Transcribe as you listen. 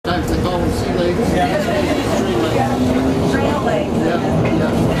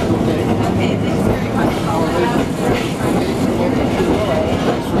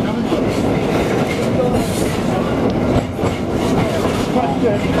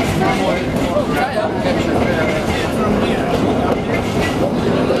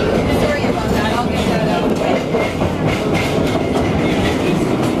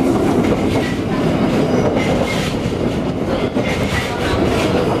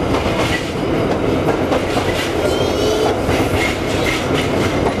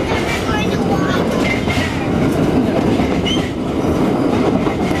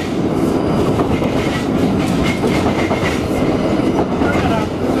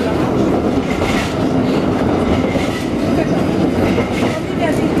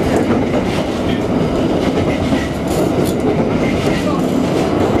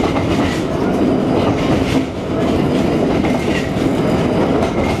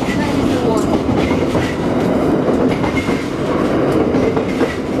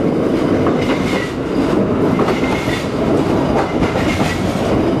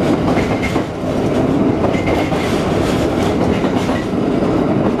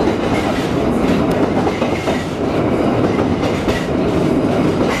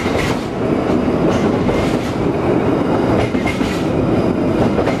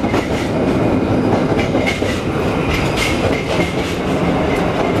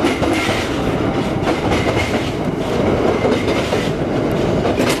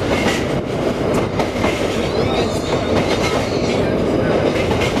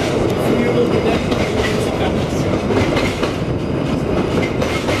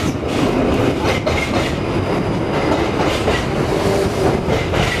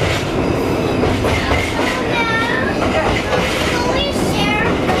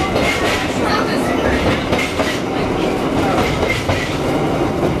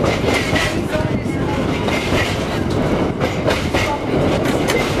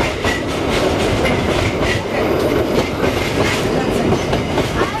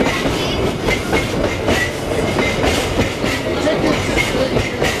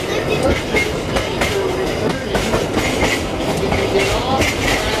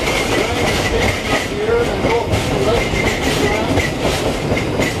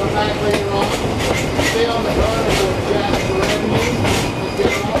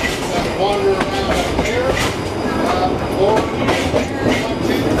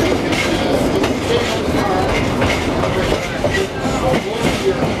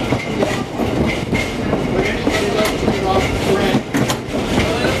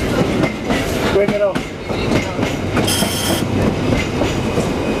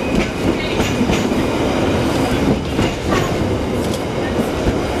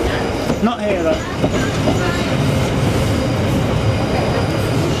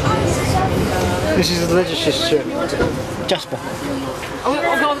This is the legislature. Jasper. Oh, we'll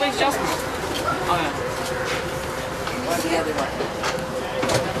go all the way to Jasper. Oh, yeah.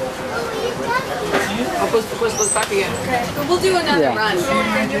 Oh, bus back again. Okay, but we'll do another run.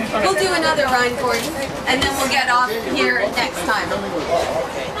 We'll do another run for you, and then we'll get off here next time.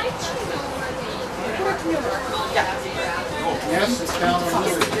 Yes, it's down on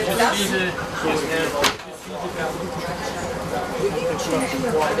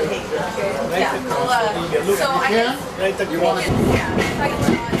Yeah, well, so I guess, you want to... yeah,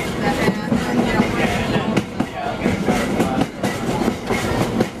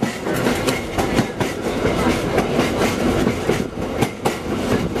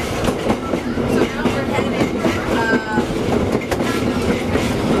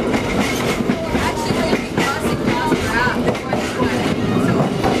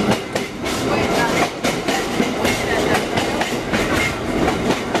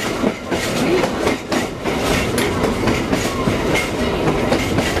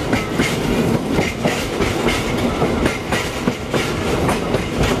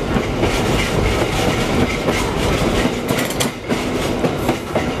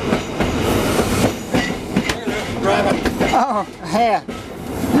 Oh, hair.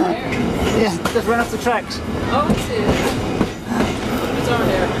 Yeah, just run off the tracks. Oh, I see. It's our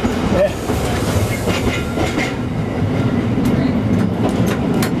hair. Yeah.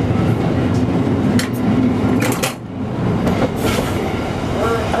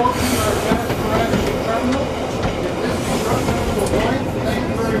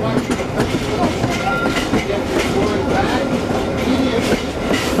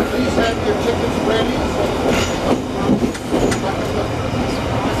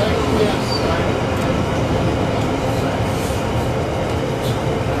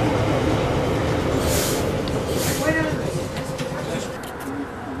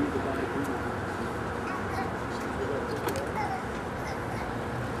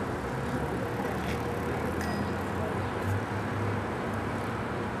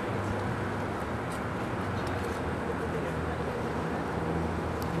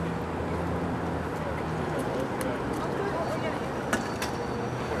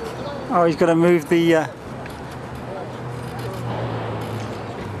 Oh, he's got to move the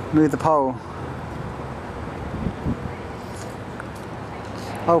pole.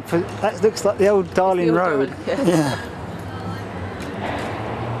 Oh, that looks like the old Darling Road. Yeah.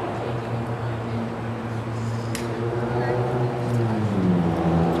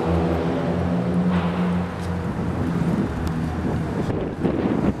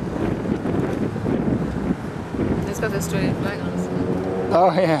 It's got the Australian flag on it.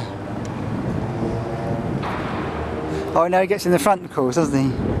 Oh yeah. Oh, now he gets in the front, of course, doesn't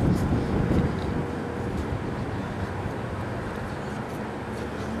he?